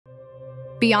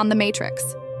Beyond the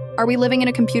Matrix. Are we living in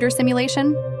a computer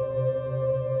simulation?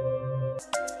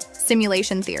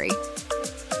 Simulation theory.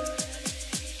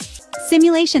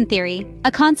 Simulation theory,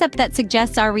 a concept that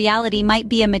suggests our reality might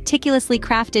be a meticulously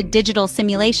crafted digital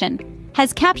simulation,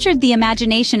 has captured the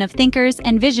imagination of thinkers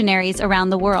and visionaries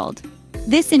around the world.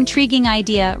 This intriguing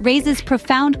idea raises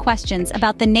profound questions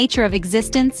about the nature of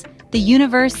existence, the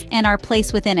universe, and our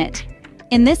place within it.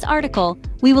 In this article,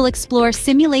 we will explore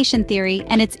simulation theory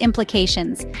and its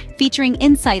implications, featuring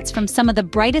insights from some of the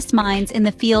brightest minds in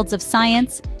the fields of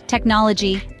science,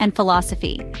 technology, and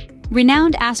philosophy.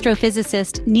 Renowned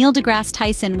astrophysicist Neil deGrasse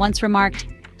Tyson once remarked,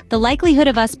 "The likelihood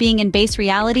of us being in base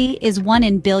reality is 1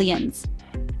 in billions."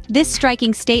 This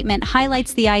striking statement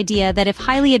highlights the idea that if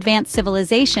highly advanced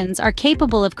civilizations are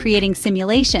capable of creating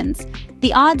simulations,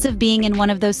 the odds of being in one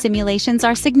of those simulations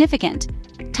are significant.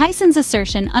 Tyson's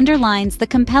assertion underlines the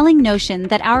compelling notion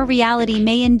that our reality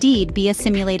may indeed be a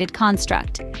simulated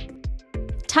construct.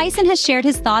 Tyson has shared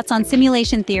his thoughts on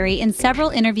simulation theory in several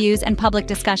interviews and public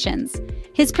discussions.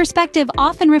 His perspective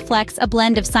often reflects a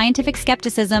blend of scientific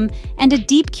skepticism and a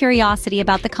deep curiosity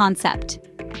about the concept.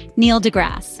 Neil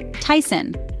deGrasse.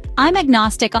 Tyson. I'm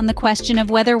agnostic on the question of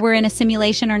whether we're in a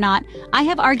simulation or not. I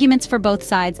have arguments for both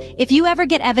sides. If you ever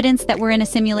get evidence that we're in a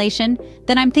simulation,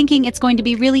 then I'm thinking it's going to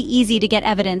be really easy to get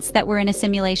evidence that we're in a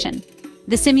simulation.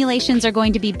 The simulations are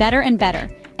going to be better and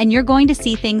better, and you're going to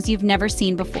see things you've never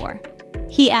seen before.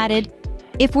 He added,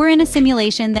 "If we're in a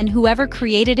simulation, then whoever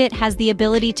created it has the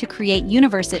ability to create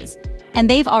universes, and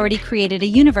they've already created a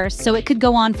universe, so it could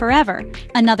go on forever,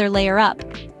 another layer up.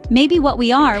 Maybe what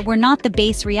we're not the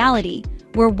base reality.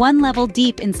 We're one level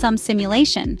deep in some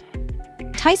simulation."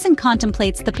 Tyson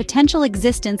contemplates the potential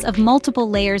existence of multiple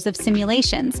layers of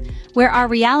simulations, where our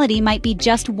reality might be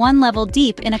just one level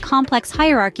deep in a complex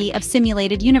hierarchy of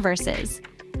simulated universes.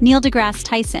 Neil deGrasse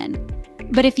Tyson.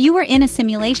 But if you were in a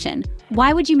simulation,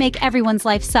 why would you make everyone's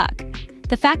life suck?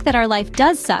 The fact that our life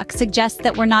does suck suggests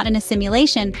that we're not in a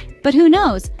simulation, but who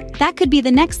knows? That could be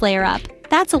the next layer up.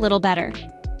 That's a little better.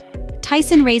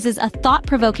 Tyson raises a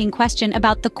thought-provoking question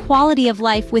about the quality of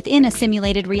life within a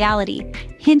simulated reality,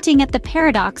 hinting at the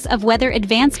paradox of whether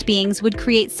advanced beings would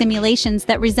create simulations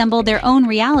that resemble their own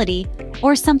reality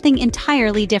or something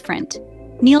entirely different.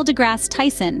 Neil deGrasse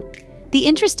Tyson. The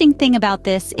interesting thing about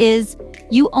this is,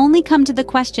 you only come to the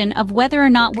question of whether or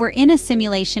not we're in a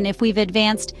simulation if we've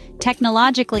advanced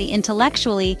technologically,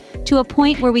 intellectually, to a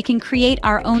point where we can create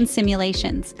our own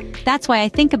simulations. That's why I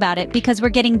think about it, because we're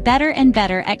getting better and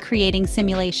better at creating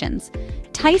simulations.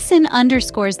 Tyson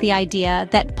underscores the idea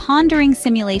that pondering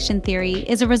simulation theory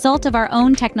is a result of our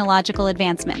own technological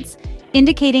advancements,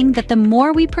 indicating that the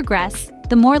more we progress,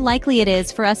 the more likely it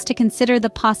is for us to consider the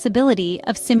possibility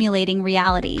of simulating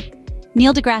reality.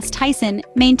 Neil deGrasse Tyson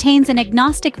maintains an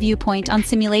agnostic viewpoint on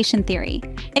simulation theory,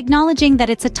 acknowledging that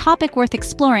it's a topic worth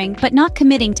exploring but not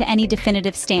committing to any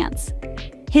definitive stance.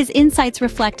 His insights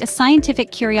reflect a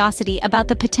scientific curiosity about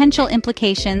the potential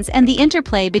implications and the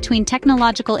interplay between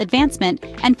technological advancement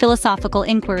and philosophical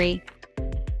inquiry.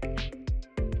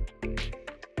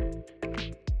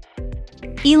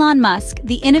 Elon Musk,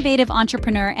 the innovative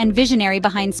entrepreneur and visionary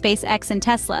behind SpaceX and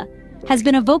Tesla, has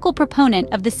been a vocal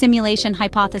proponent of the simulation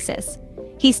hypothesis.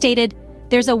 He stated,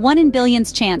 "There's a 1 in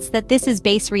billions chance that this is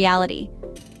base reality."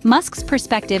 Musk's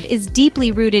perspective is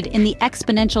deeply rooted in the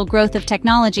exponential growth of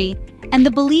technology and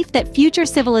the belief that future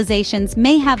civilizations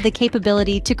may have the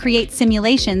capability to create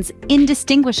simulations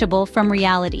indistinguishable from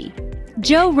reality.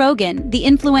 Joe Rogan, the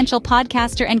influential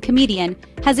podcaster and comedian,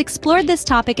 has explored this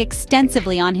topic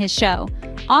extensively on his show,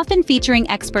 often featuring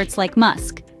experts like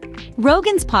Musk.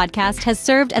 Rogan's podcast has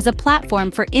served as a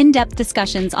platform for in-depth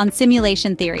discussions on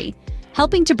simulation theory,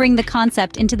 helping to bring the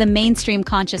concept into the mainstream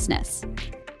consciousness.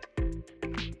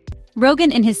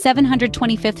 Rogan, in his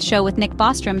 725th show with Nick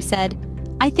Bostrom, said,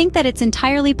 "I think that it's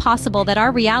entirely possible that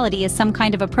our reality is some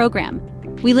kind of a program.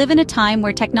 We live in a time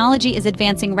where technology is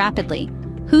advancing rapidly.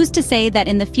 Who's to say that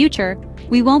in the future,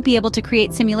 we won't be able to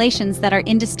create simulations that are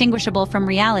indistinguishable from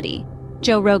reality?"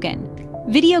 Joe Rogan.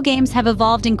 Video games have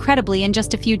evolved incredibly in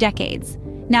just a few decades.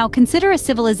 Now consider a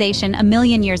civilization a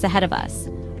million years ahead of us.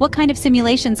 What kind of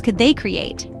simulations could they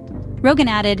create? Rogan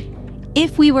added,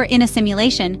 "If we were in a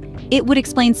simulation, it would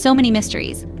explain so many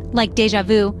mysteries, like déjà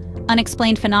vu,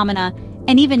 unexplained phenomena,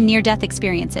 and even near-death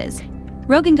experiences."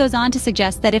 Rogan goes on to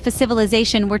suggest that if a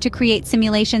civilization were to create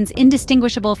simulations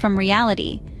indistinguishable from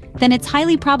reality, then it's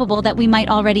highly probable that we might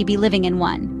already be living in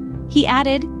one. He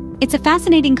added, "It's a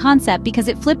fascinating concept because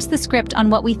it flips the script on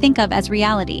what we think of as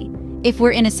reality. If we're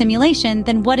in a simulation,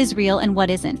 then what is real and what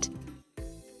isn't?"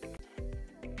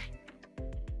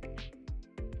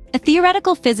 A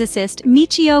theoretical physicist,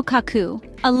 Michio Kaku,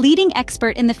 a leading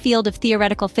expert in the field of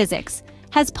theoretical physics,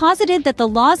 has posited that the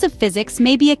laws of physics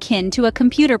may be akin to a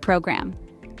computer program.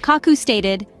 Kaku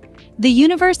stated, "The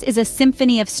universe is a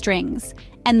symphony of strings,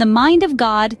 and the mind of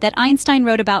God that Einstein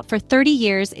wrote about for 30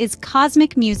 years is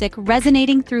cosmic music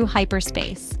resonating through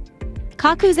hyperspace."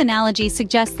 Kaku's analogy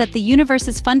suggests that the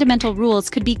universe's fundamental rules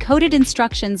could be coded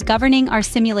instructions governing our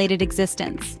simulated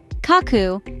existence.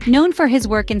 Kaku, known for his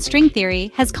work in string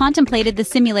theory, has contemplated the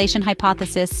simulation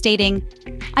hypothesis, stating,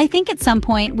 "I think at some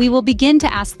point we will begin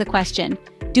to ask the question,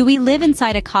 do we live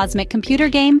inside a cosmic computer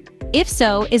game? If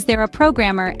so, is there a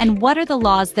programmer, and what are the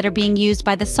laws that are being used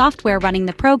by the software running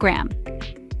the program?"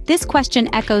 This question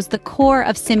echoes the core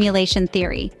of simulation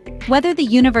theory, whether the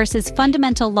universe's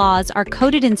fundamental laws are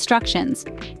coded instructions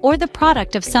or the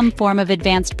product of some form of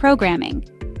advanced programming.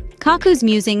 Kaku's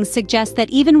musings suggest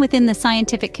that even within the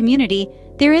scientific community,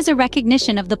 there is a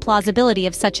recognition of the plausibility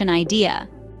of such an idea.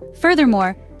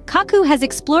 Furthermore, Kaku has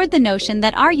explored the notion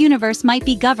that our universe might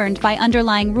be governed by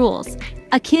underlying rules,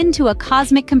 akin to a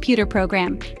cosmic computer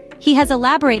program. He has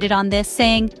elaborated on this,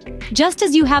 saying, "Just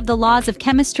as you have the laws of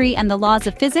chemistry and the laws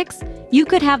of physics, you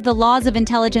could have the laws of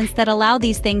intelligence that allow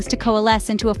these things to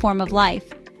coalesce into a form of life.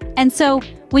 And so,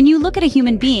 when you look at a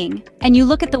human being, and you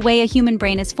look at the way a human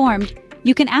brain is formed,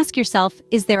 you can ask yourself,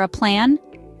 is there a plan?"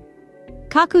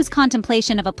 Kaku's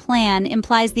contemplation of a plan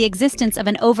implies the existence of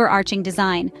an overarching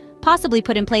design, possibly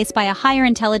put in place by a higher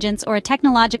intelligence or a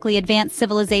technologically advanced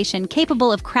civilization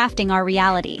capable of crafting our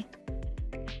reality.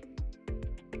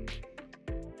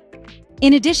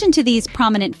 In addition to these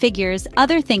prominent figures,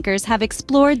 other thinkers have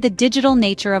explored the digital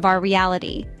nature of our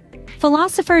reality.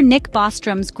 Philosopher Nick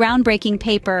Bostrom's groundbreaking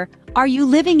paper, "Are You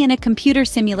Living in a Computer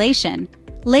Simulation?"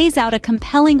 lays out a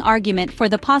compelling argument for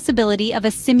the possibility of a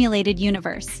simulated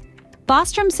universe.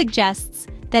 Bostrom suggests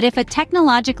that if a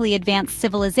technologically advanced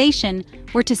civilization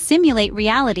were to simulate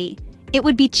reality, it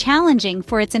would be challenging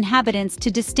for its inhabitants to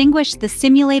distinguish the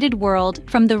simulated world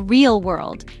from the real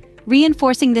world,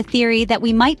 reinforcing the theory that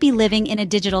we might be living in a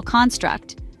digital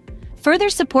construct. Further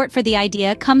support for the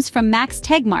idea comes from Max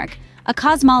Tegmark, a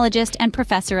cosmologist and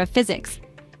professor of physics.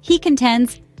 He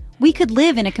contends, "We could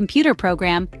live in a computer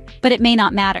program, but it may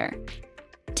not matter."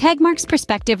 Tegmark's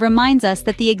perspective reminds us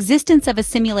that the existence of a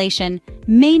simulation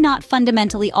may not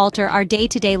fundamentally alter our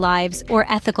day-to-day lives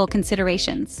or ethical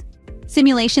considerations.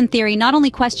 Simulation theory not only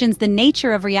questions the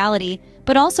nature of reality,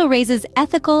 but also raises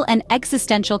ethical and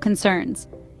existential concerns.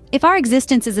 If our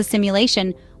existence is a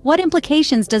simulation, what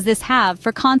implications does this have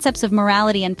for concepts of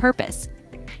morality and purpose?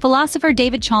 Philosopher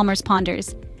David Chalmers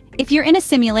ponders, if you're in a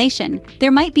simulation,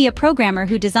 there might be a programmer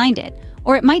who designed it,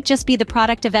 or it might just be the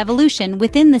product of evolution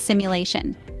within the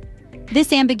simulation.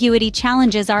 This ambiguity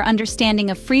challenges our understanding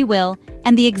of free will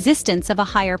and the existence of a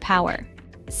higher power.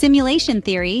 Simulation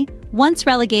theory, once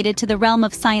relegated to the realm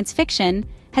of science fiction,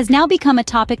 has now become a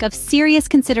topic of serious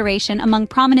consideration among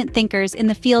prominent thinkers in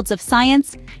the fields of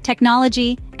science,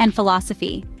 technology, and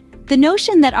philosophy. The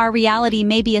notion that our reality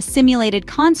may be a simulated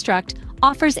construct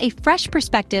offers a fresh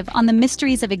perspective on the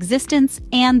mysteries of existence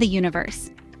and the universe.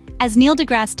 As Neil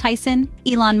deGrasse Tyson,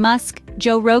 Elon Musk,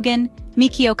 Joe Rogan,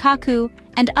 Michio Kaku,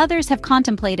 and others have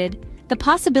contemplated, the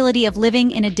possibility of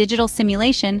living in a digital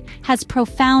simulation has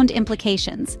profound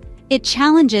implications. It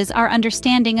challenges our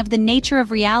understanding of the nature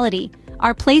of reality,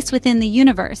 our place within the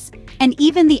universe, and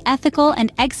even the ethical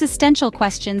and existential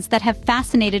questions that have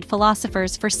fascinated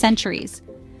philosophers for centuries.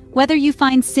 Whether you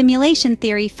find simulation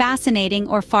theory fascinating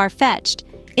or far-fetched,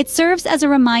 it serves as a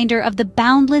reminder of the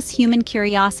boundless human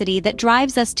curiosity that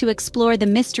drives us to explore the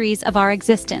mysteries of our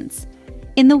existence.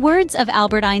 In the words of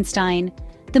Albert Einstein,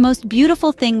 the most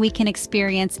beautiful thing we can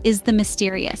experience is the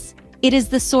mysterious. It is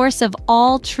the source of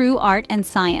all true art and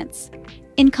science.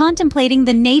 In contemplating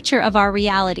the nature of our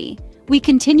reality, we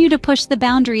continue to push the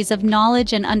boundaries of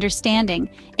knowledge and understanding,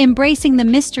 embracing the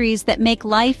mysteries that make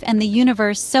life and the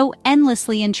universe so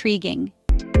endlessly intriguing.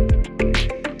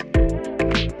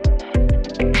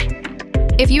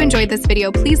 If you enjoyed this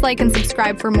video, please like and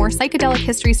subscribe for more psychedelic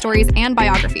history stories and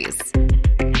biographies.